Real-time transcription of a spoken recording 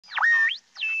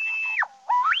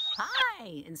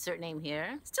Hi, insert name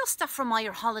here. Still stuff from all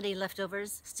your holiday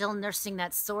leftovers? Still nursing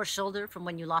that sore shoulder from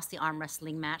when you lost the arm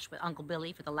wrestling match with Uncle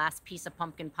Billy for the last piece of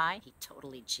pumpkin pie? He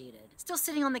totally cheated. Still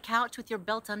sitting on the couch with your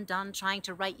belt undone, trying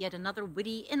to write yet another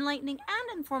witty, enlightening,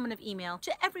 and informative email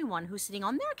to everyone who's sitting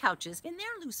on their couches in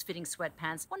their loose-fitting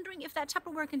sweatpants, wondering if that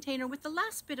Tupperware container with the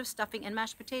last bit of stuffing and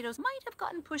mashed potatoes might have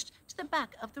gotten pushed to the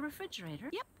back of the refrigerator?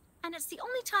 Yep, and it's the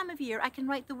only time of year I can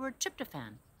write the word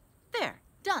tryptophan. There.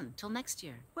 Done till next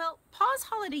year. Well, pause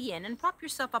Holiday Inn and prop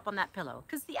yourself up on that pillow,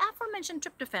 because the aforementioned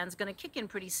tryptophan's gonna kick in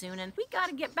pretty soon, and we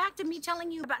gotta get back to me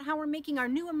telling you about how we're making our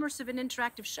new immersive and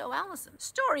interactive show, Allison.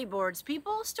 Storyboards,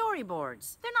 people,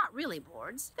 storyboards. They're not really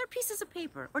boards. They're pieces of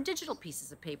paper, or digital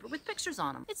pieces of paper with pictures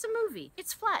on them. It's a movie.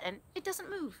 It's flat, and it doesn't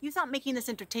move. You thought making this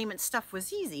entertainment stuff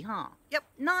was easy, huh? Yep,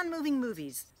 non-moving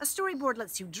movies. A storyboard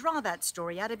lets you draw that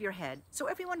story out of your head, so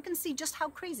everyone can see just how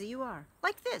crazy you are.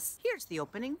 Like this. Here's the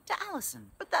opening to Allison.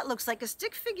 But that looks like a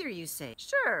stick figure, you say.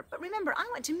 Sure, but remember, I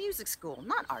went to music school,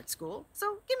 not art school.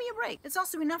 So give me a break. It's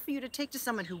also enough for you to take to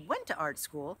someone who went to art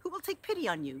school, who will take pity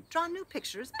on you, draw new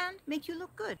pictures, and make you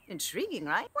look good. Intriguing,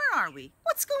 right? Where are we?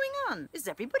 What's going on? Is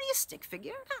everybody a stick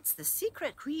figure? That's the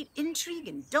secret. Create intrigue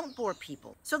and don't bore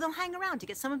people. So they'll hang around to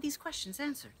get some of these questions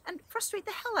answered. And frustrate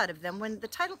the hell out of them when the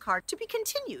title card, "To be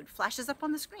continued," flashes up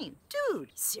on the screen.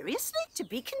 Dude, seriously? To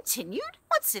be continued?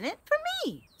 What's in it for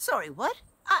me? Sorry, what?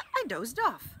 I dozed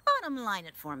off. Bottom line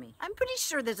it for me. I'm pretty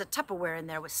sure there's a Tupperware in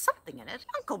there with something in it.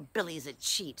 Uncle Billy's a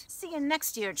cheat. See you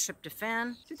next year,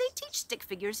 tryptophan. Do they teach stick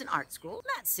figures in art school?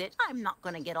 That's it. I'm not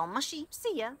gonna get all mushy.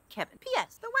 See ya, Kevin.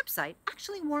 P.S. The website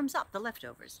actually warms up the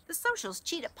leftovers. The socials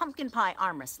cheat at pumpkin pie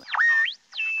arm wrestling.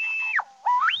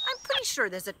 I'm pretty sure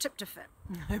there's a tryptophan.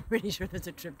 I'm pretty sure there's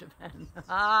a tryptophan.